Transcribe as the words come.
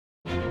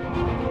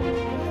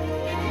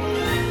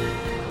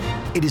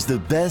It is the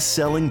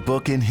best-selling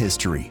book in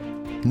history.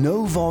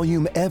 No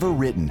volume ever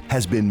written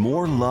has been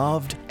more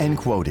loved and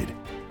quoted.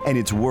 And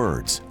its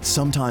words,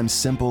 sometimes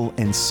simple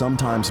and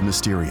sometimes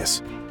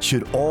mysterious,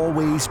 should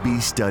always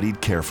be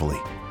studied carefully.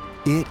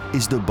 It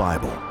is the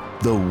Bible,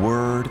 the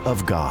Word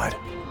of God.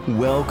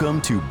 Welcome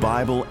to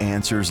Bible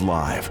Answers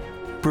Live,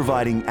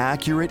 providing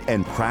accurate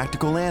and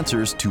practical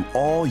answers to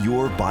all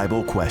your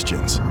Bible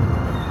questions.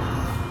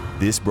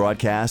 This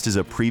broadcast is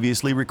a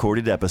previously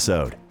recorded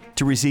episode.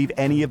 To receive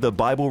any of the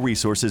Bible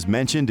resources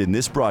mentioned in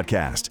this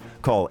broadcast,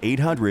 call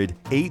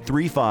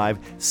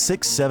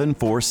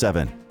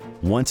 800-835-6747.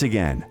 Once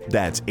again,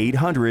 that's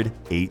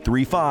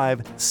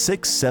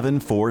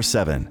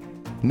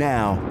 800-835-6747.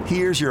 Now,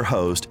 here's your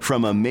host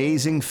from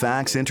Amazing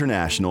Facts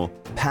International,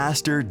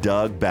 Pastor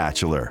Doug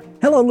Batchelor.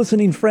 Hello,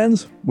 listening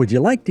friends. Would you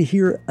like to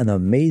hear an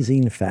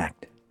amazing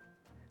fact?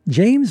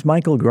 James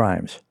Michael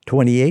Grimes,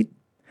 28,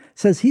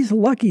 says he's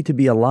lucky to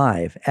be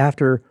alive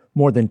after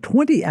more than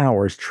 20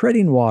 hours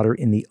treading water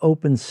in the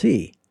open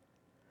sea.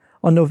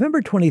 On November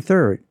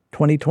 23rd,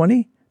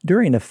 2020,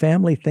 during a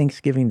family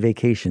Thanksgiving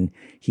vacation,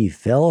 he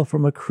fell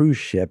from a cruise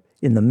ship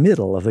in the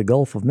middle of the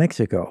Gulf of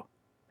Mexico.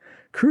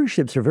 Cruise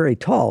ships are very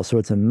tall, so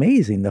it's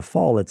amazing the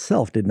fall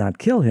itself did not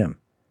kill him.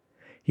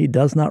 He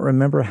does not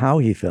remember how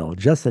he fell,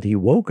 just that he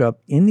woke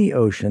up in the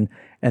ocean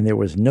and there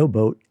was no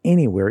boat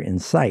anywhere in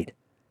sight.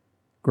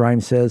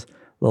 Grimes says,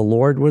 "The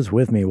Lord was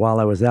with me while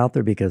I was out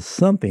there because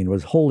something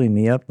was holding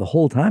me up the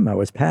whole time I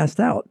was passed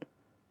out.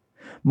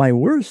 My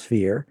worst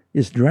fear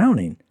is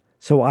drowning,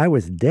 so I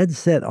was dead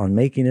set on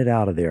making it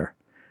out of there."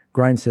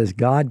 Grimes says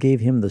God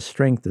gave him the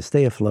strength to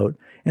stay afloat,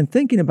 and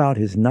thinking about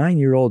his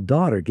 9-year-old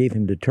daughter gave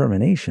him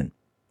determination.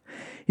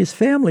 His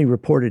family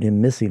reported him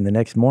missing the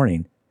next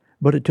morning,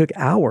 but it took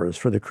hours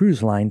for the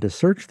cruise line to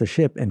search the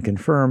ship and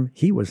confirm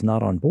he was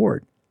not on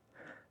board.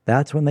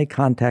 That's when they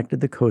contacted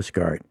the Coast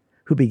Guard,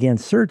 who began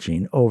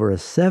searching over a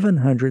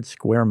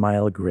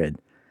 700-square-mile grid.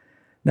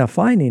 Now,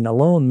 finding a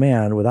lone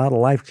man without a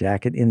life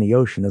jacket in the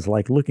ocean is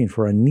like looking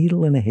for a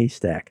needle in a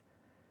haystack.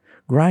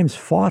 Grimes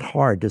fought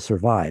hard to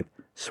survive,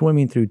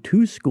 swimming through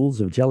 2 schools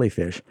of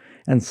jellyfish,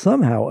 and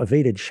somehow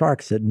evaded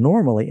sharks that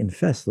normally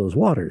infest those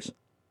waters.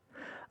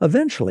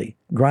 Eventually,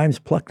 Grimes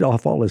plucked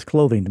off all his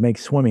clothing to make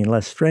swimming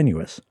less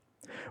strenuous.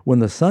 When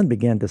the sun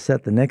began to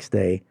set the next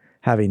day,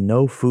 having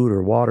no food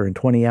or water in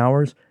 20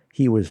 hours,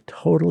 he was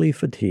totally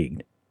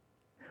fatigued.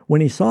 When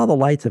he saw the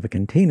lights of a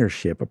container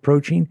ship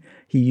approaching,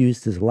 he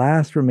used his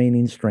last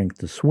remaining strength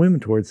to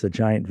swim towards the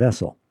giant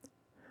vessel.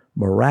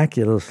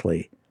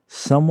 Miraculously,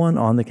 someone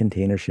on the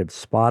container ship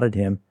spotted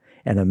him,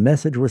 and a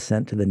message was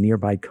sent to the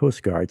nearby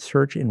Coast Guard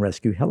search and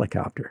rescue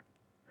helicopter.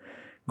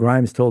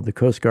 Grimes told the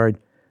Coast Guard,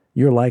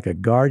 "You're like a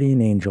guardian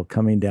angel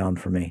coming down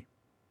for me."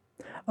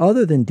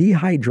 Other than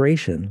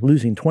dehydration,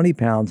 losing 20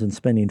 pounds and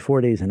spending 4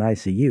 days in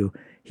ICU,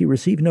 he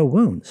received no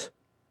wounds.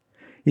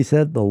 He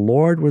said, "The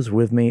Lord was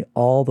with me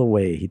all the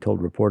way," he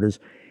told reporters.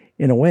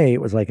 "In a way,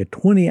 it was like a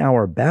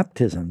 20-hour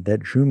baptism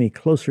that drew me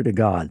closer to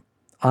God.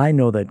 I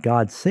know that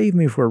God saved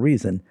me for a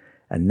reason,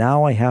 and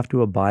now I have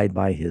to abide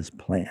by his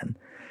plan."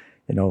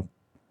 You know,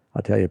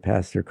 I'll tell you,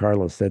 Pastor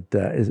Carlos, that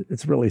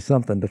it's really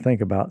something to think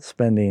about,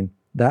 spending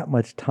that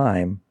much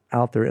time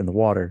out there in the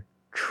water,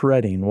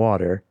 treading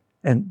water,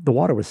 and the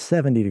water was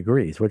 70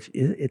 degrees, which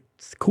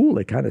it's cool.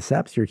 It kind of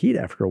saps your heat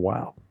after a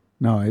while.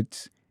 No,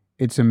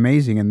 it's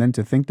amazing. And then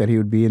to think that he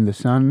would be in the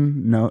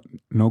sun,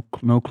 no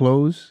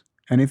clothes,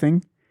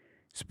 anything,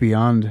 it's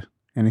beyond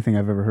anything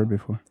I've ever heard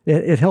before.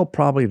 It helped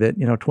probably that,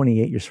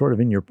 28, you're sort of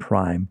in your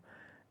prime.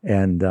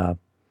 And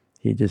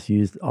he just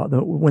used,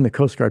 when the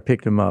Coast Guard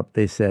picked him up,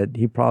 they said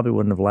he probably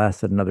wouldn't have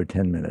lasted another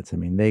 10 minutes. I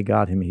mean, they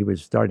got him. He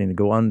was starting to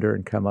go under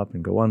and come up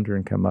and go under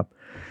and come up.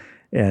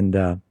 And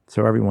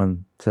so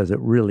everyone says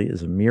it really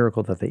is a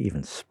miracle that they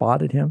even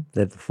spotted him,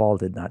 that the fall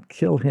did not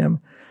kill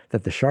him,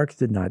 that the sharks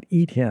did not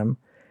eat him,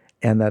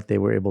 and that they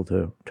were able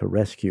to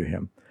rescue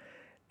him.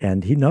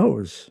 And he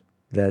knows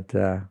that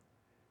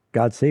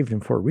God saved him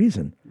for a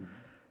reason.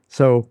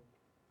 So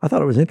I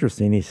thought it was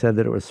interesting. He said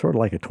that it was sort of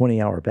like a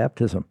 20-hour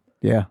baptism.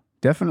 Yeah,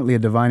 definitely a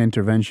divine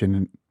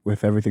intervention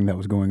with everything that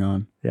was going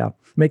on. Yeah,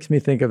 makes me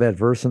think of that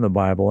verse in the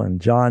Bible in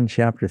John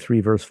chapter 3,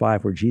 verse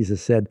 5, where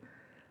Jesus said,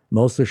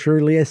 "Most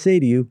assuredly I say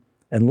to you,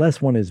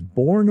 unless one is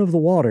born of the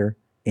water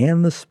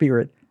and the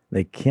Spirit,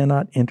 they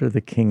cannot enter the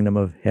kingdom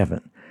of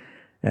heaven."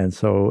 And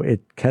so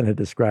it kind of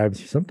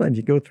describes, sometimes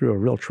you go through a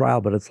real trial,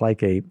 but it's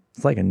like a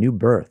new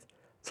birth.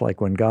 It's like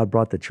when God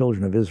brought the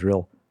children of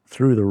Israel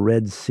through the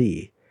Red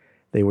Sea.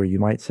 They were, you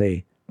might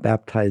say,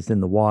 baptized in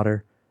the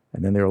water,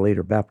 and then they were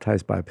later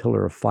baptized by a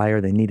pillar of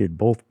fire. They needed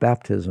both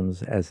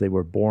baptisms as they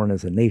were born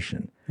as a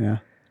nation. Yeah.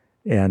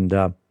 And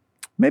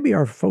maybe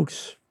our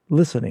folks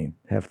listening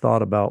have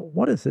thought about,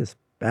 what is this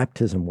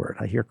baptism word?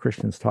 I hear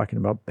Christians talking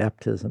about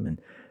baptism and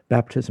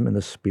baptism in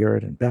the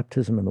Spirit and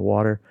baptism in the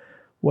water.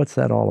 What's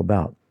that all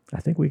about? I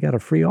think we got a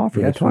free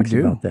offer that talks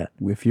about that.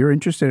 If you're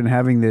interested in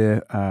having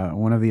the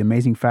one of the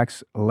Amazing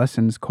Facts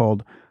lessons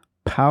called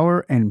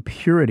Power and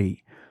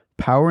Purity,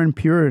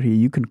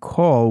 you can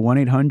call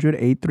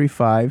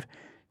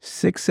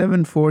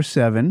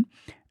 1-800-835-6747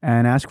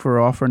 and ask for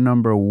offer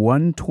number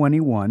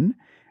 121.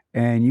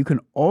 And you can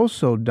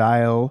also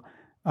dial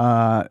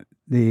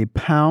the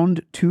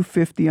pound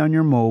 250 on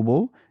your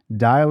mobile.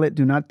 Dial it,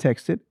 do not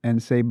text it,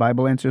 and say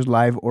Bible Answers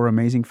Live or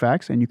Amazing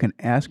Facts, and you can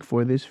ask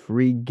for this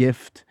free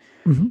gift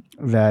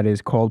that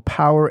is called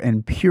Power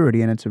and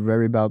Purity, and it's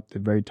about the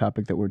very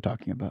topic that we're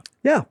talking about.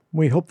 Yeah,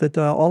 we hope that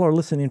all our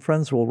listening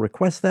friends will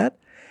request that.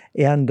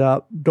 And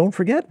don't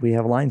forget, we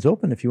have lines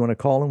open if you want to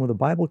call in with a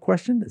Bible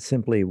question. It's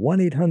simply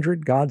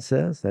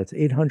 1-800-GOD-SAYS. That's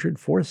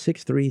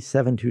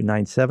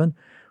 800-463-7297.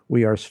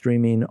 We are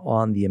streaming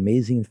on the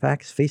Amazing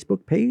Facts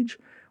Facebook page.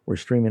 We're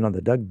streaming on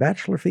the Doug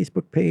Batchelor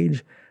Facebook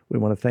page. We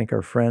want to thank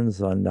our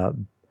friends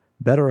on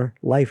Better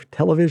Life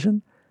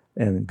Television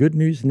and Good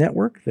News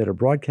Network that are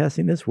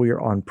broadcasting this. We are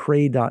on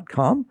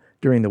pray.com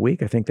during the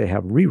week. I think they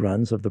have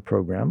reruns of the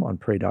program on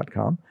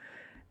pray.com,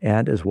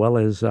 and as well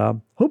as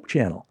Hope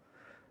Channel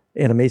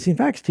and Amazing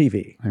Facts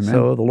TV. Amen.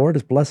 So the Lord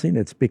is blessing.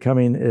 It's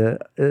becoming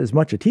as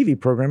much a TV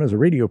program as a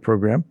radio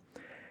program.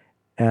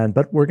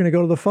 But we're going to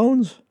go to the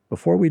phones.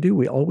 Before we do,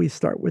 we always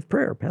start with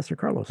prayer. Pastor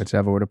Carlos. Let's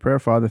have a word of prayer.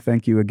 Father,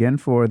 thank you again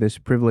for this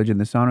privilege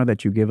and this honor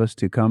that you give us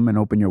to come and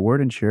open your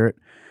word and share it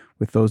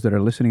with those that are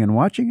listening and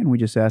watching. And we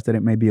just ask that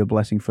it may be a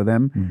blessing for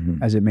them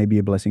as it may be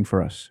a blessing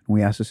for us.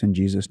 We ask this in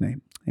Jesus'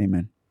 name.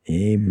 Amen.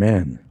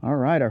 Amen. All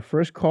right. Our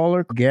first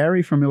caller,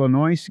 Gary from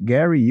Illinois.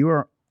 Gary, you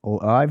are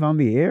live on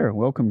the air.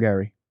 Welcome,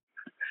 Gary.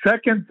 2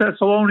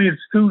 Thessalonians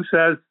 2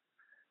 says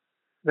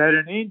that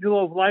an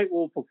angel of light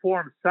will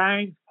perform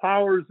signs,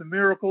 powers, and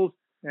miracles,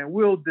 and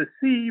will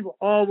deceive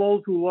all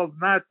those who love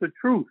not the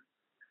truth.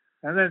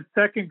 And then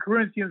 2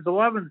 Corinthians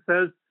 11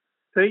 says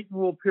Satan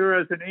will appear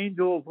as an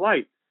angel of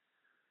light.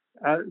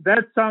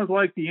 That sounds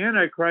like the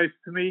Antichrist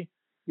to me,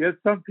 yet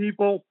some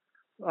people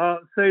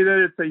say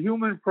that it's a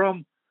human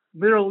from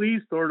Middle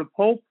East or the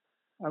Pope.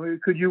 I mean,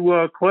 could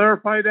you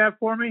clarify that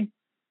for me?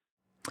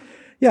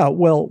 Yeah,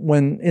 well,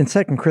 when in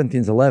 2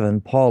 Corinthians 11,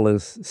 Paul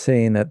is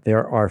saying that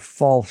there are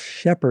false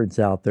shepherds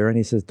out there, and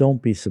he says,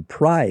 don't be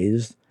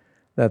surprised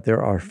that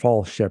there are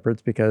false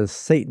shepherds because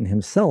Satan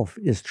himself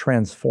is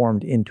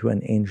transformed into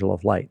an angel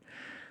of light.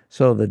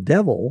 So the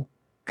devil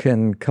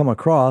can come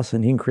across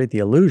and he can create the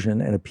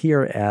illusion and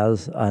appear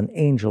as an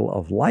angel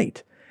of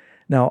light.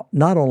 Now,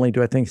 not only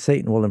do I think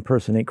Satan will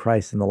impersonate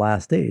Christ in the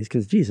last days,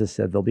 because Jesus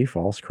said there'll be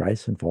false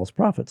Christs and false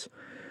prophets,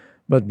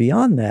 but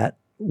beyond that,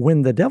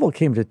 when the devil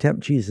came to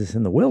tempt Jesus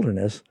in the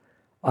wilderness,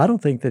 I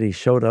don't think that he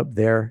showed up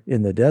there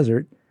in the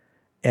desert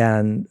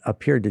and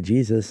appeared to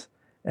Jesus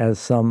as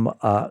some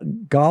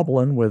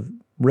goblin with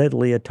red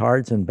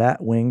leotards and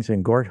bat wings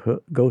and goat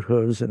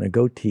hooves and a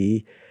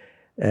goatee.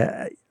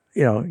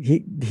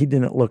 He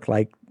didn't look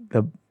like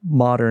the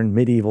modern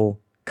medieval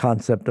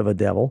concept of a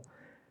devil.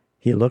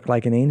 He looked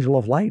like an angel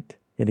of light,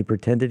 and he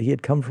pretended he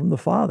had come from the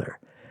Father.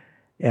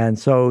 And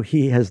so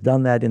he has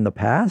done that in the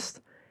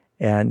past,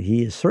 and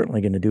he is certainly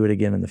going to do it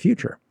again in the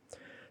future.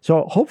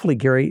 So hopefully,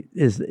 Gary,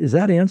 is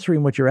that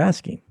answering what you're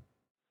asking?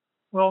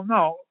 Well,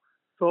 no.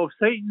 So if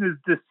Satan is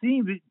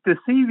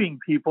deceiving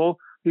people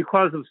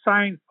because of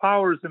signs,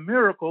 powers, and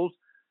miracles,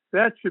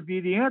 that should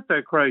be the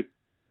Antichrist.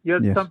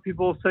 Yet some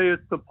people say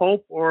it's the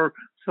Pope or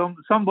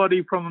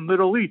somebody from the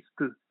Middle East,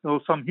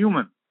 some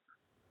human.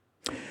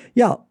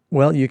 Yeah,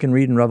 well, you can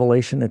read in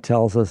Revelation, it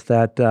tells us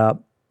that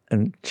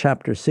in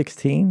chapter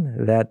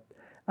 16, that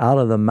out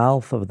of the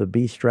mouth of the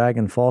beast,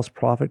 dragon, false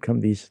prophet come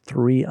these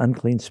three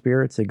unclean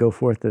spirits. They go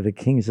forth to the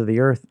kings of the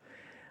earth.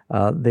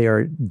 They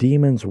are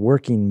demons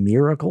working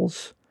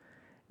miracles.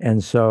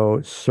 And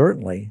so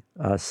certainly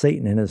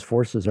Satan and his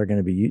forces are going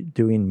to be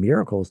doing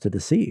miracles to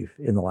deceive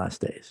in the last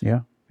days.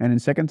 Yeah. And in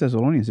 2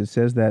 Thessalonians, it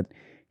says that,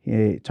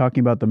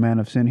 talking about the man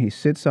of sin, he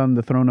sits on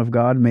the throne of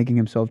God, making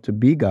himself to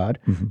be God.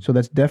 Mm-hmm. So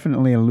that's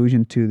definitely an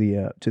allusion to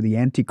the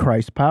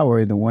Antichrist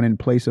power, the one in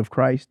place of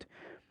Christ.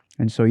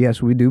 And so,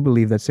 yes, we do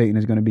believe that Satan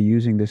is going to be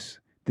using this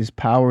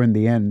power in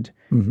the end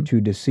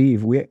to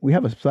deceive. We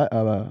have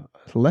a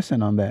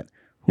lesson on that.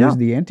 Who is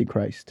the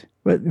Antichrist?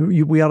 But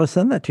we ought to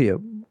send that to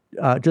you.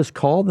 Just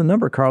call the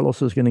number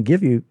Carlos is going to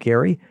give you,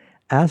 Gary.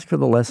 Ask for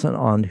the lesson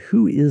on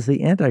who is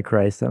the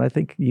Antichrist. And I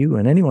think you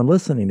and anyone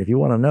listening, if you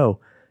want to know,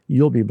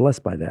 you'll be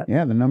blessed by that.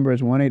 Yeah, the number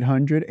is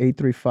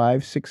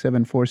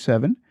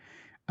 1-800-835-6747.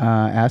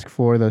 Ask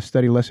for the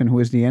study lesson, Who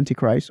is the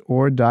Antichrist?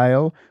 Or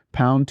dial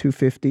pound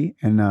 250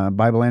 and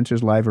Bible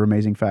Answers Live or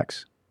Amazing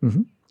Facts.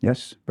 Mm-hmm.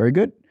 Yes, very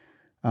good.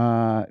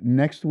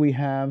 Next we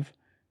have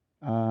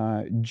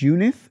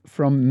Junith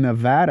from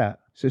Nevada.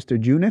 Sister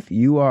Junith,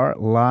 you are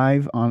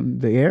live on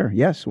the air.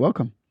 Yes,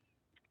 welcome.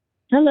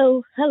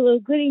 Hello,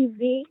 good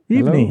evening.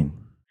 Evening.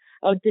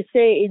 I want to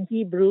say in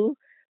Hebrew,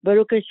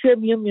 Baruch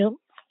Hashem Yom Yom,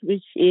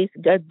 which is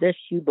God bless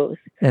you both.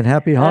 And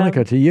happy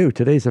Hanukkah to you.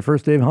 Today's the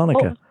first day of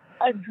Hanukkah.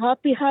 Oh, and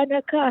happy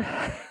Hanukkah.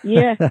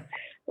 Yeah.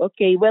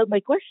 Okay, well, my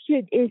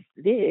question is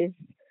this.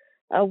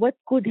 What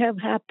could have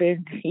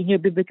happened, in your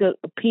biblical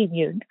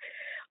opinion,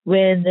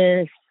 when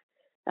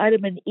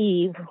Adam and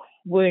Eve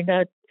were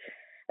not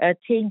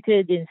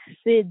tainted and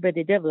sinned by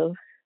the devil?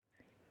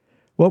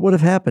 What would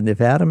have happened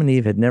if Adam and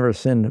Eve had never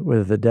sinned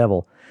with the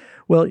devil?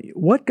 Well,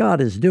 what God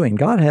is doing,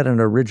 God had an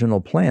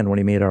original plan when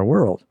he made our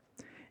world.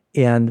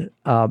 And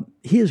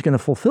he is going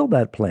to fulfill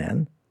that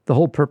plan. The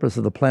whole purpose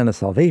of the plan of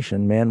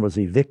salvation, man was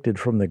evicted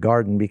from the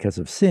garden because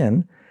of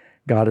sin.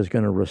 God is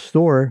going to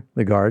restore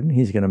the garden.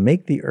 He's going to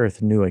make the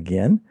earth new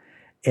again.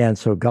 And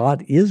so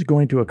God is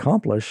going to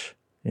accomplish,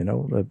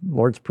 the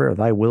Lord's Prayer,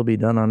 thy will be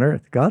done on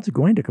earth. God's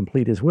going to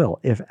complete his will.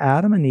 If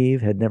Adam and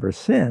Eve had never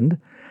sinned,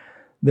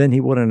 then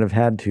he wouldn't have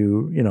had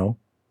to,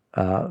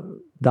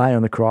 die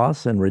on the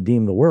cross and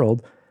redeem the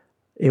world.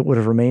 It would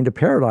have remained a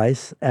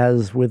paradise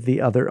as with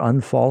the other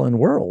unfallen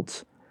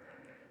worlds.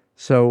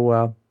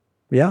 So,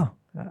 that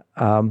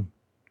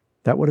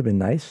would have been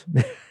nice,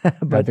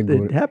 but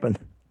it happened.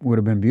 Would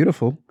have been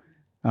beautiful,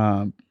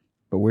 but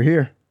we're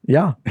here.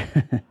 Yeah.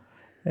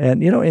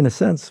 And, in a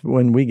sense,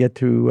 when we get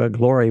to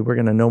glory, we're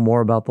going to know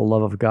more about the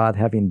love of God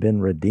having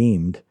been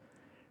redeemed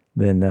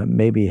than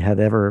maybe had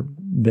ever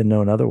been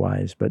known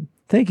otherwise. But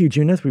thank you,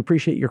 Junith. We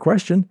appreciate your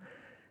question.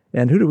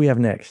 And who do we have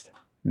next?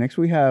 Next,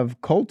 we have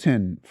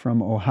Colton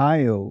from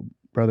Ohio.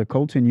 Brother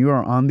Colton, you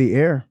are on the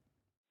air.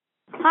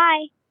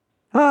 Hi.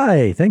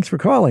 Hi. Thanks for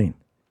calling.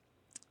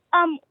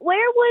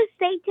 Where was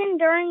Satan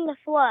during the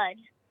flood?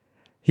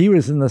 He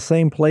was in the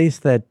same place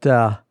that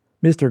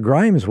Mr.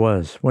 Grimes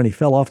was when he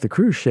fell off the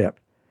cruise ship.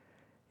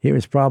 He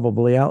was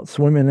probably out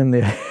swimming in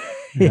the...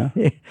 Yeah.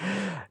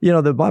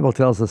 The Bible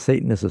tells us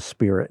Satan is a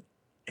spirit.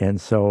 And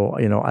so,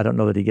 I don't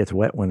know that he gets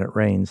wet when it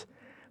rains,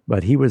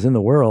 but he was in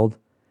the world,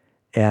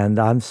 and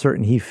I'm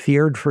certain he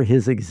feared for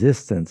his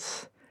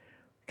existence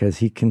because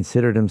he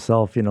considered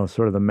himself,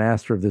 sort of the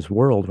master of this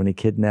world when he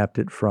kidnapped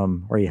it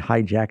or he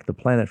hijacked the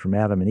planet from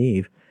Adam and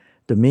Eve.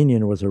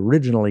 Dominion was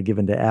originally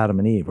given to Adam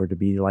and Eve, or to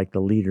be like the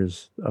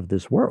leaders of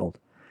this world.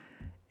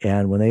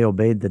 And when they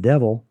obeyed the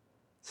devil,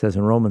 it says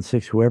in Romans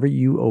 6, whoever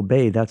you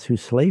obey, that's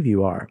whose slave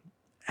you are.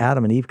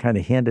 Adam and Eve kind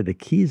of handed the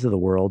keys of the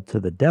world to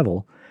the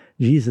devil.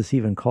 Jesus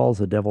even calls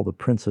the devil the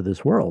prince of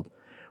this world.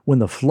 When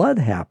the flood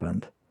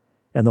happened,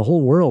 and the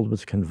whole world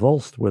was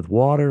convulsed with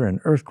water and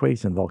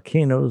earthquakes and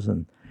volcanoes,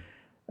 and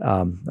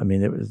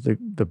it was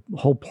the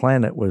whole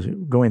planet was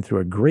going through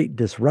a great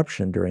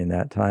disruption during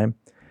that time.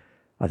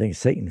 I think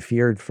Satan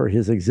feared for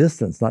his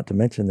existence, not to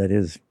mention that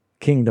his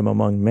kingdom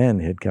among men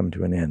had come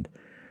to an end.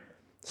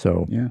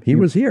 So he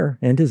was here,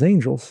 and his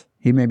angels.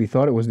 He maybe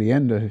thought it was the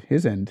end of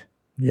his end.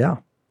 Yeah.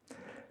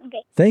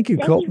 Okay. Thank you,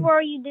 Colton. Thank you for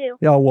all you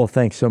do. Oh, well,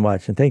 thanks so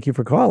much, and thank you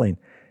for calling.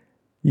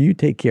 You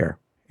take care.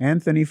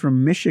 Anthony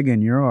from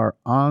Michigan, you are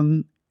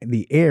on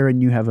the air,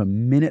 and you have a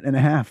minute and a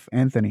half.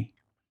 Anthony.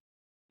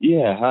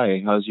 Yeah,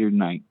 hi. How's your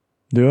night?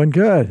 Doing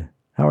good.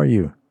 How are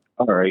you?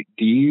 All right.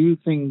 Do you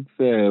think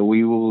that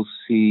we will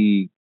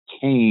see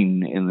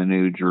Cain in the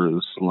New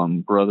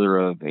Jerusalem, brother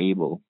of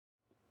Abel?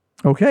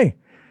 Okay.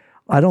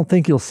 I don't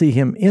think you'll see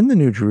him in the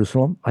New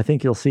Jerusalem. I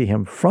think you'll see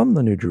him from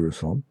the New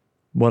Jerusalem.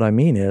 What I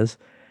mean is,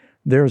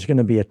 there's going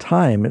to be a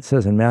time, it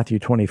says in Matthew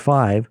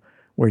 25,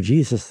 where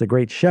Jesus, the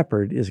great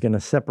shepherd, is going to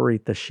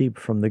separate the sheep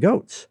from the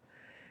goats.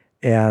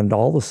 And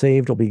all the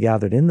saved will be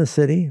gathered in the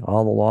city.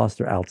 All the lost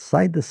are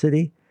outside the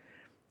city.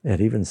 It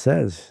even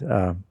says,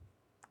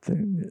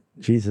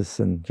 Jesus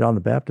and John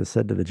the Baptist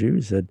said to the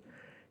Jews that,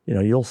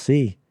 you'll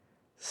see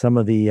some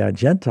of the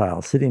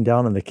Gentiles sitting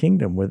down in the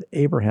kingdom with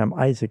Abraham,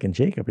 Isaac, and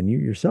Jacob, and you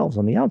yourselves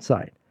on the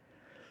outside.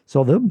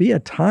 So there'll be a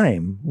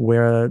time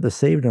where the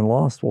saved and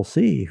lost will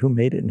see who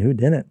made it and who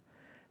didn't.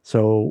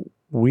 So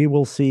we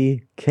will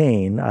see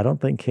Cain. I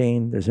don't think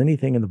there's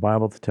anything in the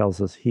Bible that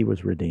tells us he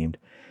was redeemed.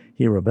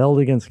 He rebelled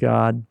against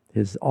God.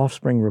 His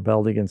offspring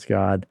rebelled against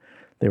God.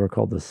 They were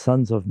called the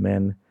sons of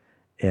men,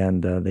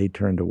 and they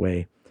turned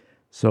away.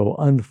 So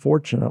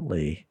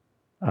unfortunately,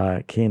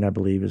 Cain, I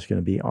believe, is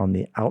going to be on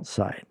the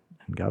outside.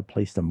 And God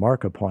placed a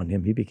mark upon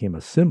him. He became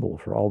a symbol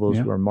for all those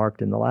who are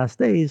marked in the last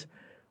days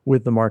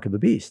with the mark of the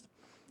beast.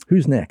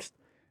 Who's next?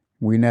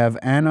 We have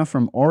Anna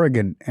from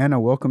Oregon. Anna,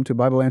 welcome to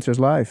Bible Answers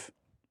Live.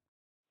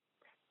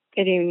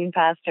 Good evening,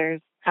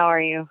 pastors. How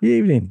are you? Good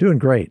evening. Doing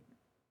great.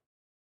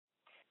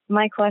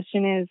 My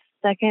question is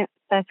 2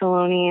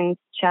 Thessalonians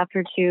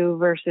chapter 2,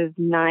 verses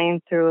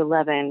 9 through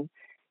 11,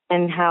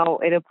 and how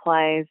it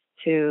applies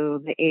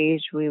to the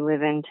age we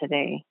live in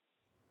today.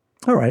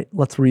 All right,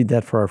 let's read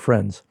that for our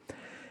friends.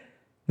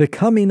 The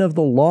coming of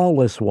the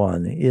lawless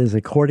one is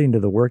according to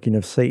the working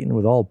of Satan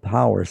with all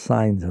power,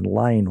 signs, and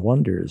lying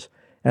wonders,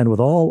 and with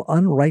all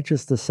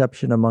unrighteous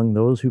deception among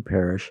those who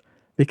perish,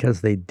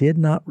 because they did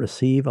not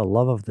receive a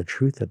love of the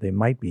truth that they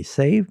might be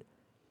saved.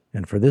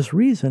 And for this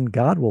reason,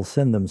 God will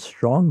send them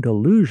strong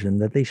delusion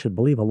that they should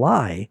believe a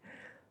lie,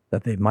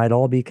 that they might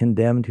all be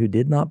condemned who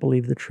did not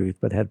believe the truth,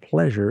 but had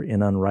pleasure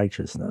in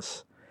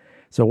unrighteousness.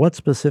 So what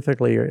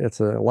specifically, it's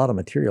a lot of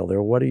material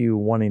there. What are you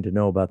wanting to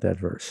know about that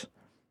verse?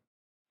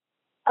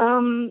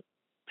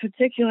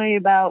 Particularly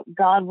about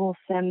God will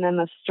send them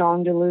a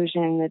strong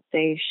delusion that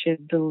they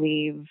should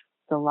believe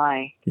the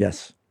lie.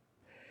 Yes.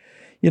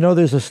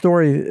 There's a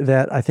story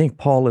that I think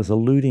Paul is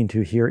alluding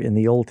to here in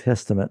the Old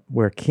Testament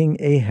where King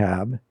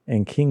Ahab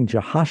and King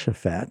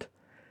Jehoshaphat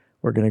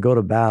were going to go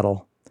to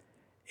battle.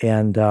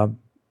 And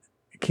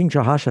King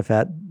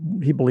Jehoshaphat,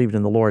 he believed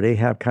in the Lord.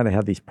 Ahab kind of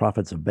had these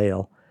prophets of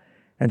Baal.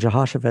 And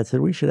Jehoshaphat said,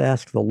 we should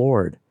ask the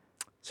Lord.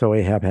 So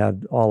Ahab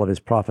had all of his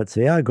prophets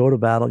say, go to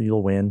battle,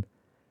 you'll win.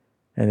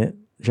 And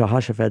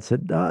Jehoshaphat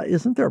said,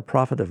 isn't there a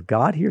prophet of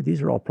God here?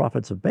 These are all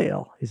prophets of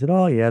Baal. He said,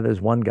 oh yeah,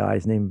 there's one guy,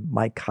 his name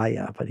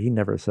Micaiah, but he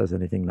never says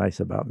anything nice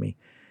about me.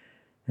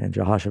 And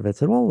Jehoshaphat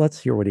said, well, let's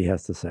hear what he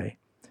has to say.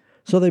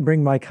 So they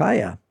bring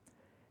Micaiah.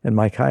 And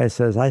Micaiah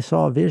says, I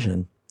saw a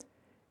vision.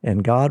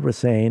 And God was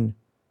saying,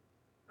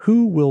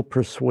 who will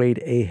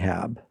persuade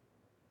Ahab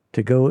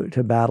to go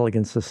to battle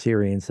against the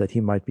Syrians that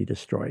he might be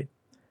destroyed?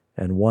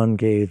 And one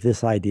gave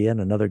this idea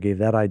and another gave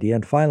that idea.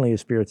 And finally,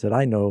 his spirit said,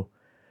 I know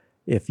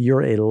if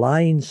you're a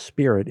lying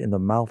spirit in the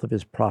mouth of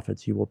his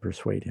prophets, you will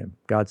persuade him.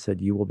 God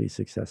said, you will be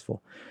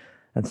successful.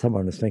 And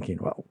someone was thinking,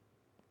 well,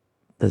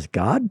 does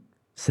God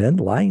send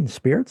lying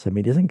spirits? I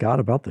mean, isn't God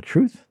about the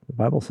truth? The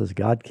Bible says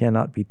God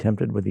cannot be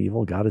tempted with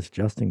evil. God is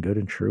just and good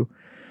and true.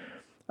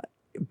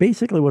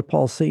 Basically what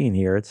Paul's saying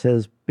here, it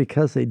says,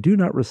 because they do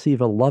not receive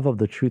a love of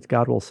the truth,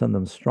 God will send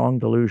them strong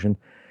delusion.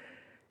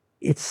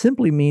 It's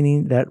simply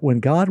meaning that when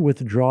God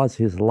withdraws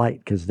his light,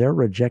 because they're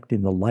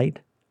rejecting the light,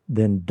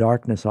 then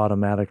darkness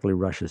automatically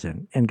rushes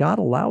in. And God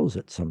allows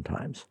it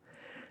sometimes.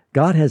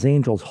 God has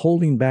angels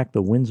holding back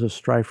the winds of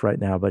strife right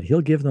now, but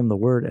he'll give them the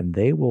word and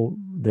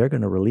they're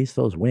going to release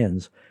those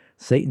winds.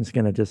 Satan's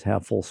going to just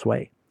have full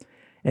sway.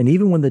 And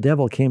even when the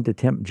devil came to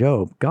tempt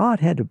Job,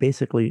 God had to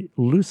basically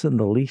loosen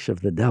the leash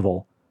of the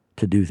devil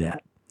to do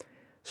that.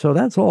 So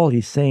that's all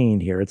he's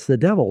saying here. It's the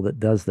devil that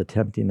does the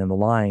tempting and the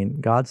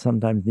lying. God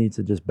sometimes needs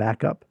to just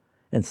back up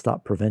and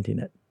stop preventing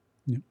it.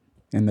 Yep.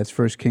 And that's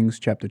 1 Kings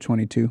chapter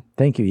 22.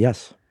 Thank you.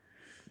 Yes.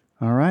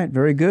 All right.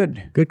 Very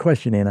good. Good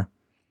question, Anna.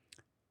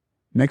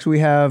 Next, we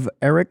have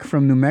Eric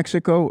from New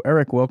Mexico.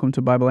 Eric, welcome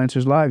to Bible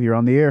Answers Live. You're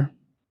on the air.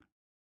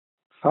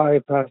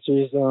 Hi,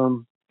 pastors.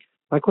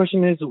 My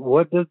question is,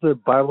 what does the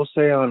Bible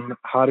say on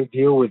how to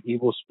deal with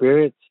evil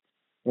spirits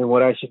and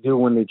what I should do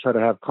when they try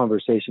to have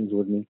conversations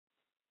with me?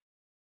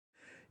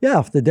 Yeah,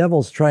 if the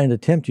devil's trying to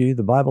tempt you,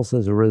 the Bible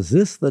says,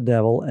 resist the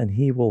devil and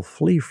he will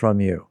flee from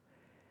you.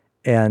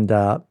 And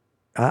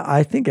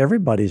I think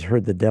everybody's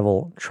heard the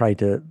devil try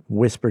to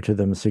whisper to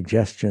them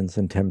suggestions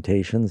and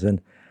temptations. And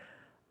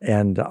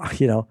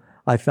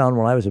I found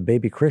when I was a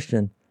baby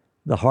Christian,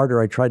 the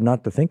harder I tried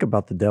not to think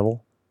about the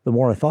devil, the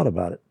more I thought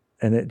about it.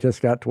 And it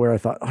just got to where I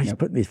thought, he's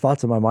putting these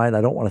thoughts in my mind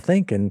I don't want to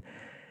think. And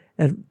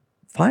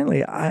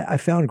finally, I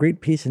found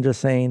great peace in just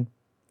saying,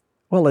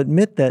 well,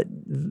 admit that,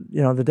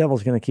 the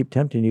devil's going to keep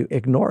tempting you.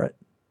 Ignore it.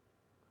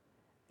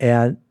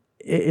 And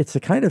it's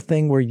the kind of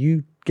thing where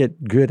you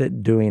get good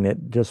at doing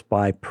it just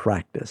by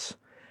practice.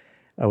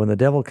 When the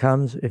devil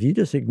comes, if you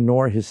just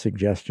ignore his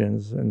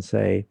suggestions and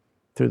say,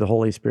 through the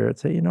Holy Spirit,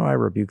 say, I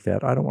rebuke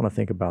that. I don't want to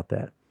think about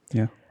that.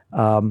 Yeah.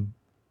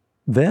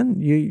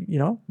 Then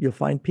you'll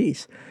find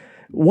peace.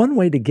 One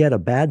way to get a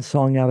bad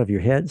song out of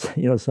your heads,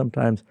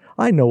 sometimes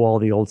I know all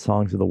the old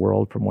songs of the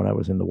world from when I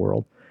was in the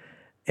world.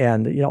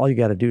 And, all you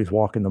got to do is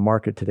walk in the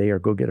market today or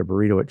go get a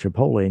burrito at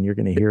Chipotle and you're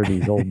going to hear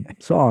these old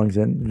songs,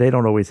 and they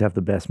don't always have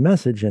the best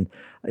message. And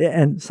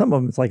some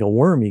of them, it's like a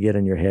worm you get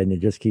in your head and you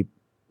just keep,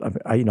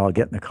 I'll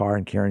get in the car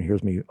and Karen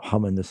hears me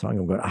humming the song.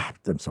 I'm going,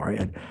 I'm sorry.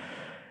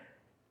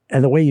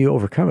 And the way you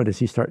overcome it is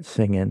you start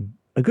singing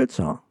a good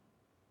song.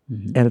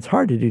 Mm-hmm. And it's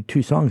hard to do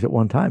two songs at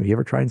one time. Have you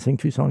ever tried and sing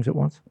two songs at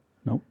once?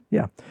 Nope.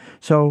 Yeah.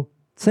 So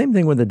same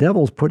thing when the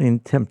devil's putting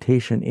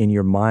temptation in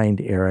your mind,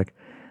 Eric.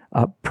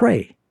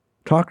 Pray.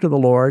 Talk to the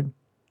Lord.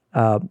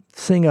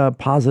 Sing a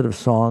positive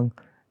song.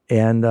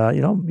 And,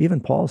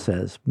 even Paul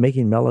says,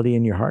 making melody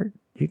in your heart,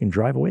 you can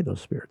drive away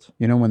those spirits.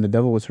 When the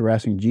devil was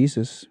harassing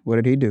Jesus, what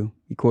did he do?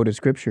 He quoted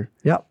scripture.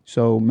 Yeah.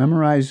 So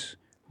memorize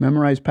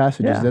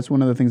passages. Yeah. That's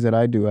one of the things that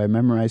I do. I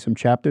memorize some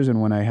chapters,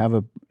 and when I have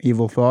a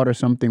evil thought or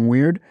something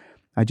weird,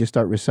 I just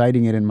start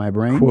reciting it in my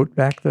brain. Quote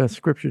back the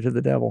scripture to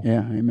the devil.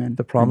 Yeah, amen.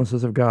 The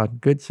promises of God.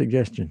 Good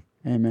suggestion.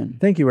 Amen.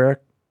 Thank you, Eric.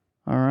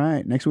 All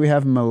right. Next we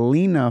have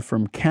Melina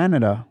from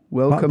Canada.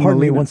 Welcome, Pardon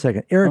Melina. me 1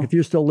 second. Eric, if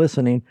you're still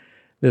listening,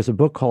 there's a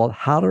book called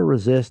How to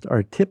Resist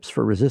or Tips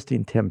for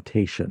Resisting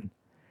Temptation.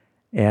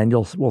 And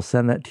we'll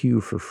send that to you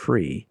for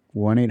free.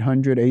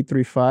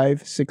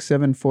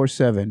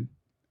 1-800-835-6747.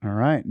 All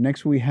right.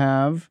 Next we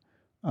have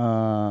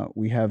Tavion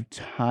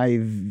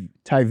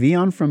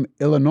from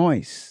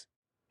Illinois.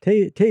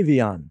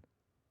 Tavion.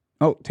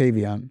 Oh,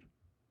 Tavion.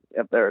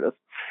 Yep, there it is.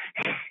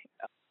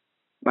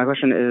 My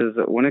question is,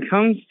 when it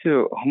comes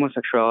to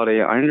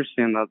homosexuality, I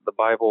understand that the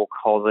Bible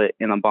calls it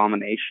an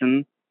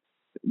abomination,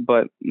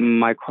 but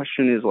my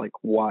question is,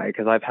 why?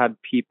 Because I've had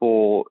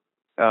people,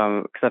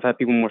 more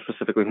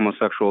specifically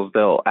homosexuals,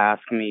 they'll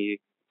ask me,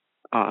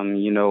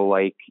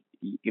 if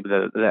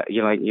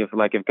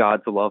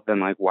God's love,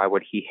 then why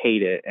would He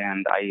hate it?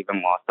 And I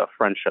even lost a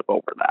friendship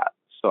over that.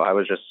 So I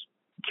was just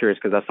curious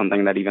because that's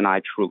something that even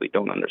I truly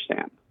don't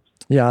understand.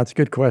 Yeah, that's a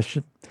good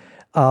question.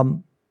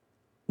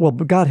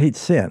 But God hates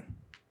sin.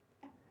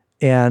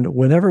 And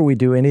whenever we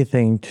do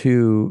anything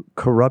to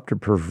corrupt or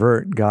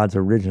pervert God's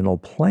original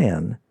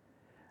plan,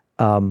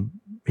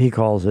 He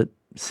calls it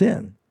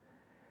sin.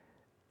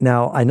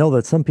 Now, I know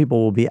that some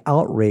people will be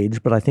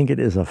outraged, but I think it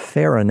is a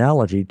fair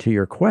analogy to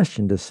your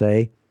question to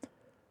say,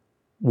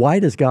 why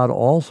does God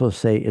also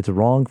say it's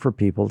wrong for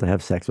people to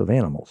have sex with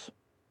animals?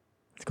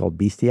 It's called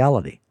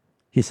bestiality.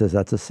 He says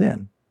that's a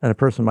sin. And a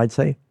person might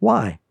say,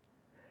 why?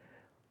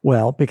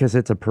 Well, because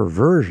it's a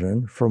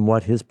perversion from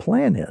what his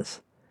plan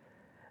is.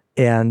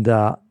 And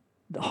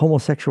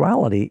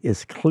homosexuality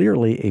is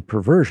clearly a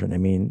perversion. I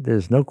mean,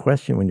 there's no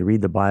question when you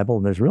read the Bible,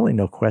 and there's really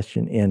no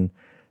question in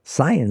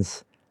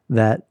science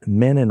that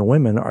men and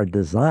women are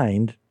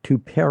designed to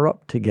pair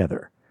up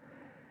together.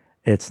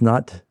 It's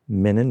not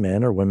men and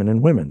men or women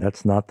and women.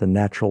 That's not the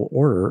natural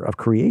order of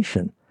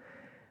creation.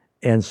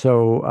 And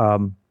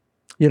so,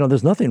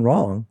 there's nothing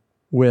wrong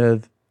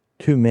with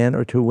two men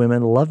or two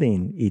women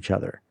loving each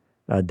other.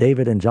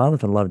 David and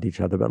Jonathan loved each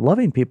other, but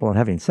loving people and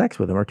having sex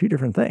with them are two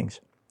different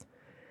things.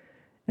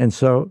 And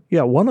so,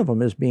 one of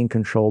them is being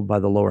controlled by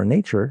the lower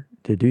nature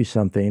to do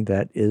something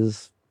that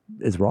is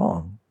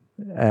wrong.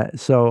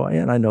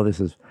 And I know this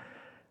is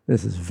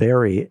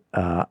very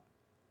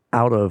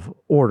out of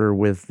order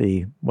with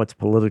what's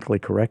politically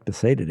correct to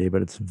say today,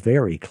 but it's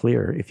very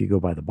clear if you go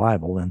by the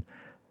Bible. And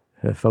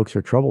if folks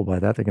are troubled by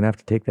that, they're going to have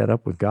to take that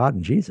up with God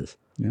and Jesus.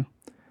 Yeah.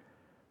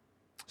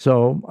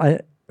 So I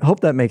hope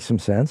that makes some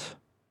sense.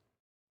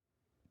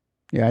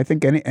 Yeah, I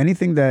think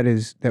anything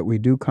that we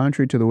do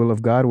contrary to the will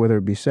of God, whether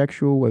it be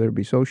sexual, whether it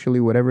be socially,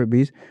 whatever it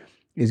be,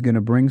 is going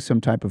to bring some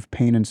type of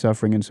pain and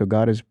suffering. And so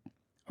God is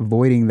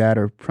avoiding that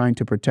or trying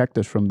to protect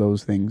us from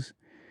those things.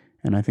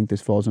 And I think this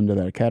falls under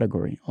that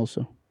category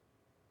also.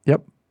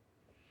 Yep.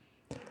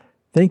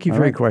 Thank you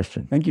for your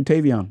question. Thank you,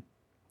 Tavion.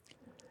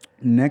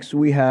 Next,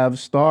 we have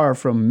Star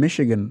from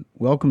Michigan.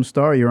 Welcome,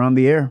 Star. You're on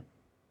the air.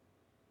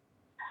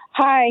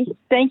 Hi.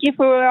 Thank you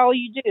for all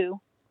you do.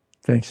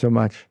 Thanks so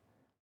much.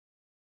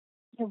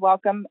 You're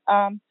welcome.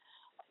 I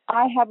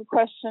have a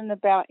question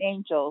about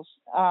angels.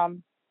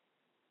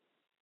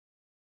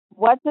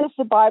 What does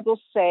the Bible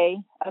say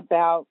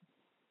about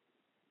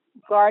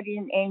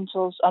guardian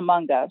angels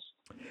among us?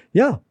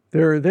 Yeah,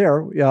 they're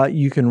there.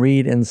 You can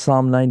read in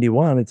Psalm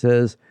 91, it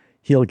says,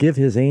 he'll give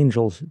his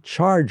angels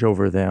charge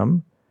over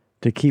them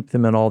to keep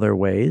them in all their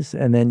ways.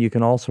 And then you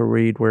can also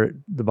read where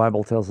the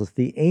Bible tells us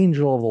the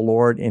angel of the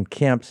Lord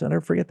encamps, and I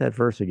forget that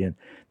verse again,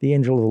 the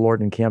angel of the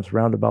Lord encamps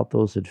round about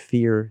those that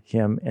fear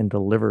him and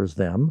delivers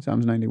them.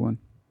 Psalms 91.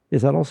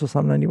 Is that also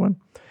Psalm 91?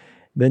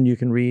 Then you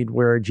can read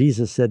where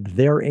Jesus said,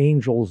 their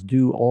angels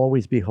do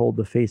always behold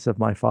the face of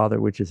my Father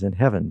which is in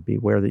heaven.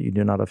 Beware that you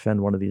do not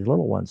offend one of these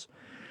little ones.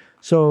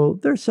 So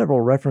there's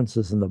several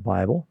references in the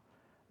Bible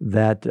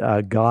that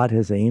God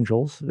has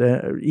angels.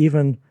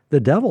 Even the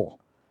devil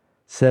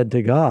said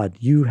to God,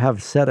 you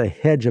have set a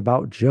hedge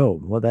about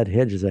Job. Well, that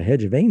hedge is a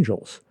hedge of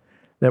angels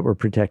that were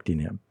protecting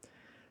him.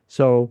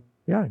 So,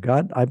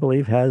 God, I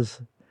believe,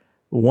 has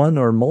one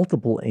or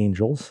multiple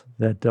angels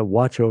that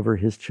watch over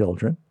his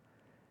children.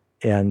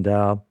 And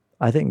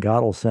I think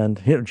God will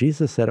send,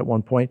 Jesus said at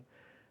one point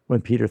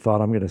when Peter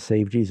thought, I'm going to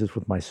save Jesus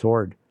with my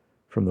sword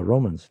from the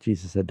Romans.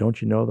 Jesus said,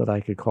 don't you know that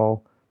I could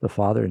call the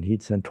Father and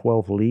he'd send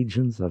 12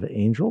 legions of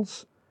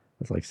angels?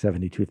 That's like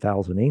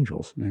 72,000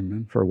 angels.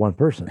 Amen. For one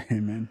person.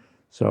 Amen.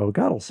 So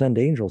God will send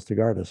angels to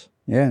guard us.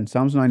 Yeah, in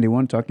Psalms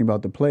 91, talking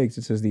about the plagues,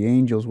 it says the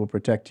angels will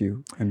protect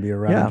you and be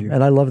around you. Yeah,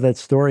 and I love that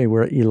story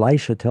where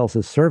Elisha tells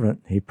his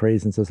servant, he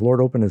prays and says,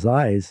 Lord, open his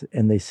eyes,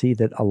 and they see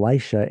that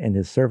Elisha and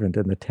his servant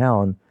in the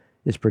town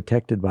is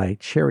protected by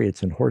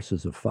chariots and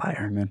horses of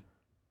fire. Amen.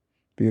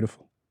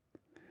 Beautiful.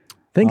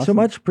 Thanks so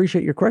much.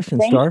 Appreciate your question,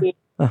 Thank Star.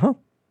 you.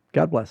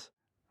 God bless.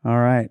 All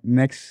right.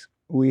 Next,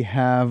 we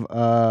have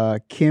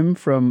Kim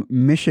from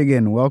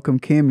Michigan. Welcome,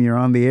 Kim. You're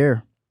on the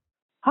air.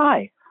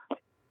 Hi.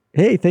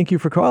 Hey, thank you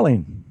for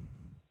calling.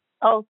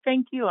 Oh,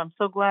 thank you. I'm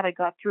so glad I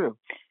got through.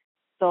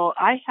 So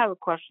I have a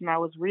question. I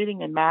was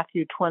reading in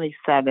Matthew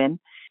 27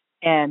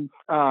 and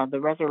the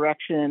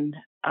resurrection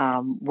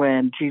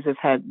when Jesus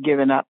had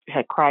given up,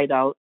 had cried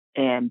out,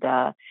 and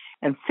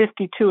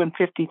 52 and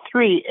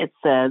 53, it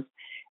says,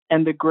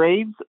 and the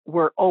graves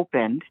were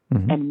opened,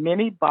 and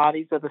many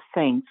bodies of the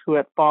saints who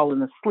had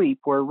fallen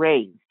asleep were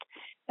raised.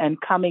 And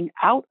coming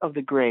out of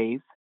the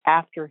graves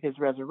after his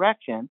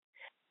resurrection,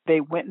 they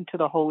went into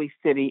the holy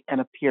city and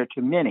appeared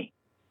to many.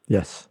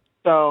 Yes.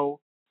 So,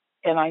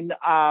 and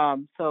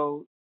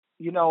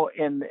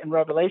in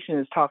Revelation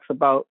it talks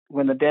about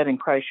when the dead in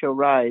Christ shall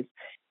rise.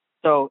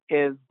 So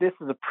this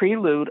is a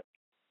prelude,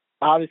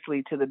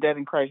 obviously, to the dead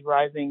in Christ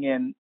rising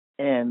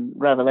in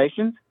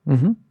Revelations?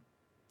 Mm-hmm.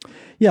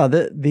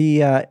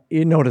 Yeah,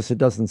 you notice it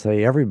doesn't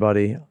say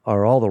everybody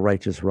or all the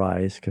righteous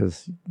rise,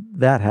 because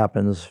that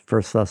happens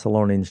 1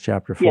 Thessalonians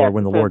chapter 4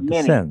 when the Lord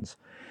descends.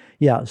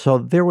 Yeah, so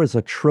there was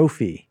a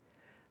trophy.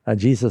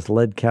 Jesus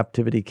led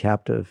captivity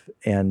captive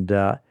and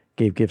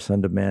gave gifts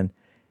unto men.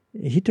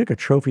 He took a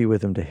trophy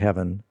with him to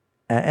heaven,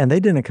 and they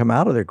didn't come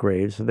out of their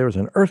graves. So there was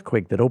an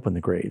earthquake that opened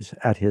the graves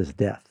at his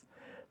death.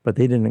 But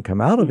they didn't come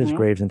out of his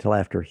graves until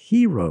after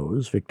he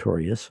rose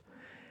victorious.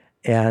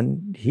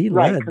 And he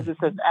led. Right, because it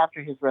says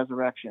after his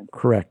resurrection.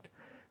 Correct.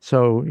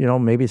 So,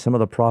 maybe some of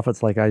the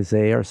prophets like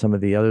Isaiah or some of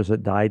the others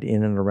that died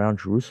in and around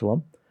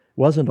Jerusalem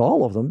Wasn't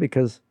all of them,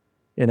 because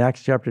in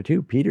Acts chapter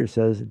 2, Peter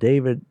says,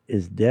 David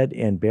is dead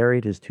and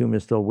buried. His tomb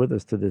is still with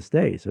us to this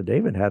day. So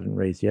David hadn't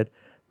raised yet,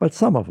 but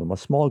some of them, a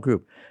small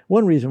group.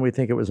 One reason we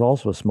think it was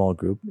also a small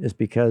group is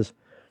because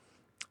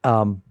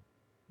none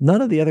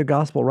of the other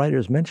gospel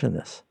writers mention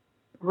this.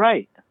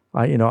 Right.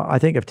 I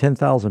think if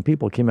 10,000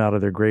 people came out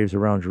of their graves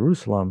around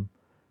Jerusalem,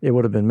 it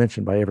would have been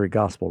mentioned by every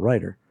gospel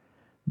writer.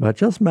 But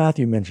just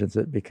Matthew mentions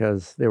it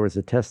because there was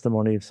a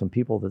testimony of some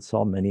people that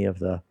saw many of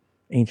the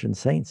ancient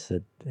saints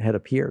that had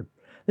appeared.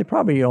 They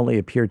probably only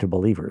appeared to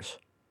believers,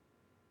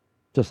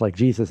 just like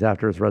Jesus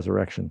after his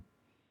resurrection.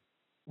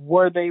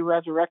 Were they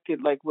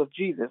resurrected like with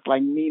Jesus?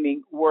 Like,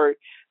 meaning were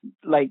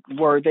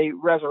they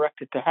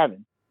resurrected to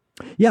heaven?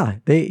 Yeah,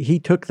 he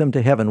took them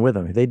to heaven with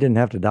him. They didn't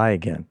have to die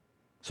again.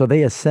 So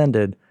they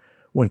ascended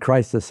when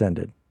Christ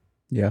ascended.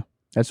 Yeah.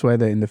 That's why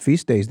in the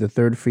feast days, the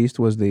third feast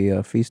was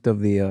the feast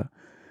of the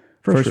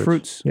first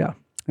fruits. Yeah.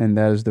 And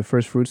that is the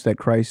first fruits that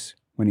Christ,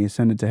 when he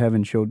ascended to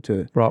heaven,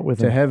 showed brought with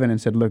him to heaven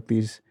and said, look,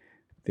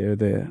 they're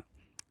the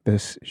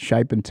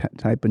shape and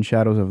type and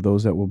shadows of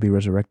those that will be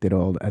resurrected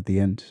all at the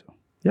end. So.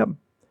 Yep.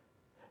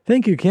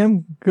 Thank you,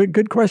 Kim.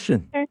 Good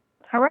question. Okay.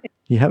 All right.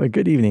 You have a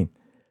good evening.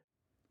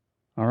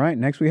 All right.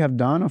 Next we have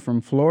Donna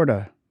from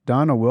Florida.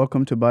 Donna,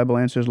 welcome to Bible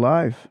Answers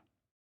Live.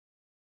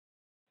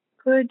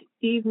 Good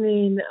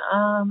evening.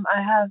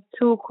 I have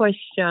two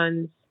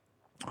questions.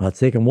 Let's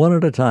take them one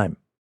at a time.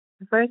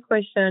 The first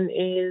question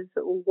is,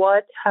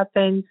 what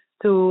happens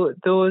to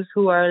those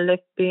who are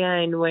left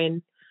behind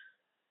when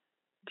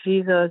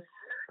Jesus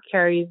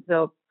carries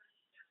up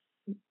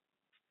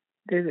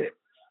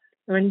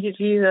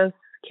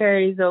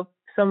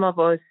some of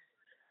us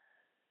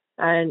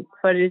and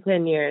for the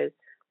 10 years?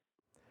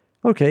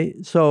 Okay,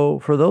 so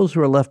for those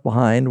who are left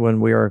behind when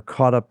we are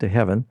caught up to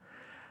heaven,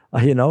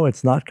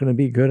 it's not going to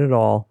be good at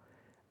all.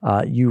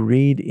 You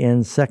read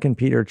in 2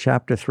 Peter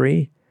chapter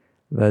 3,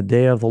 the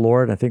day of the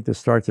Lord, I think this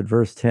starts at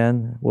verse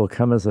 10, will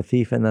come as a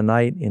thief in the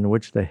night, in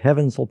which the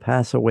heavens will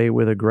pass away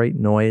with a great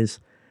noise,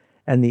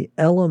 and the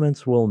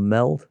elements will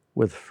melt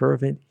with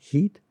fervent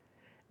heat,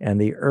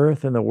 and the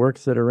earth and the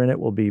works that are in it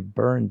will be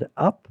burned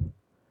up.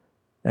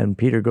 And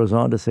Peter goes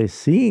on to say,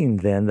 seeing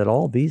then that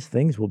all these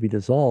things will be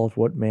dissolved,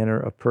 what manner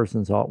of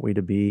persons ought we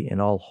to be in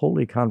all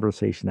holy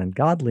conversation and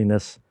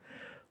godliness,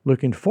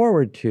 looking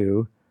forward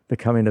to the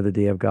coming of the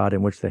day of God,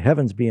 in which the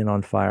heavens being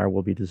on fire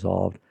will be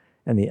dissolved,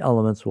 and the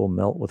elements will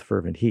melt with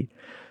fervent heat.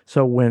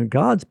 So when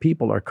God's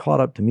people are caught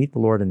up to meet the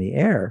Lord in the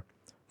air,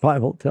 the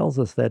Bible tells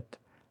us that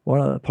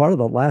part of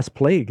the last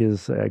plague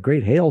is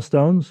great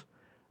hailstones,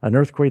 an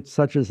earthquake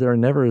such as there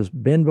never has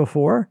been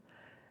before,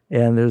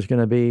 and there's going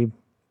to be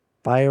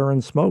fire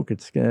and smoke.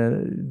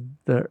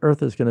 The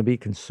earth is going to be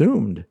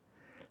consumed.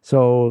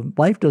 So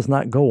life does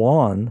not go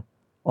on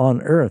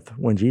earth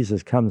when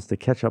Jesus comes to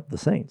catch up the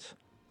saints.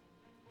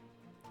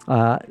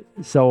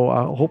 So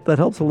I hope that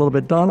helps a little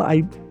bit. Don,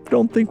 I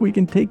don't think we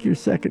can take your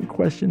second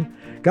question.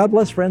 God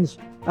bless, friends.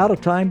 Out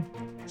of time.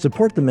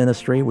 Support the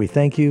ministry. We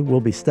thank you.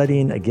 We'll be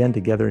studying again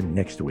together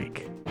next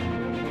week.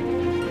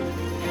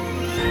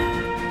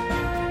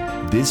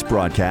 This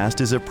broadcast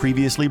is a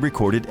previously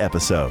recorded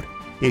episode.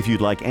 If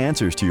you'd like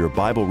answers to your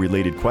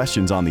Bible-related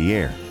questions on the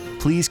air,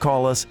 please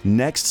call us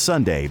next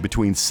Sunday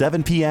between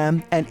 7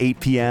 p.m. and 8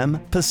 p.m.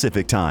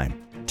 Pacific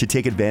Time. To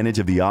take advantage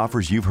of the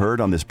offers you've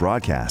heard on this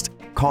broadcast,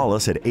 call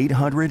us at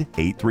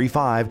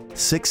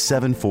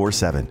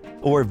 800-835-6747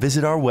 or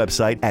visit our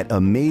website at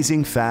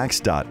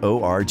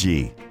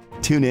amazingfacts.org.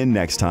 Tune in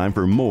next time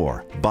for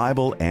more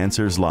Bible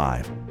Answers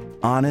Live.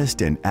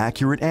 Honest and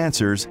accurate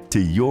answers to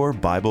your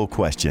Bible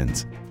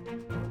questions.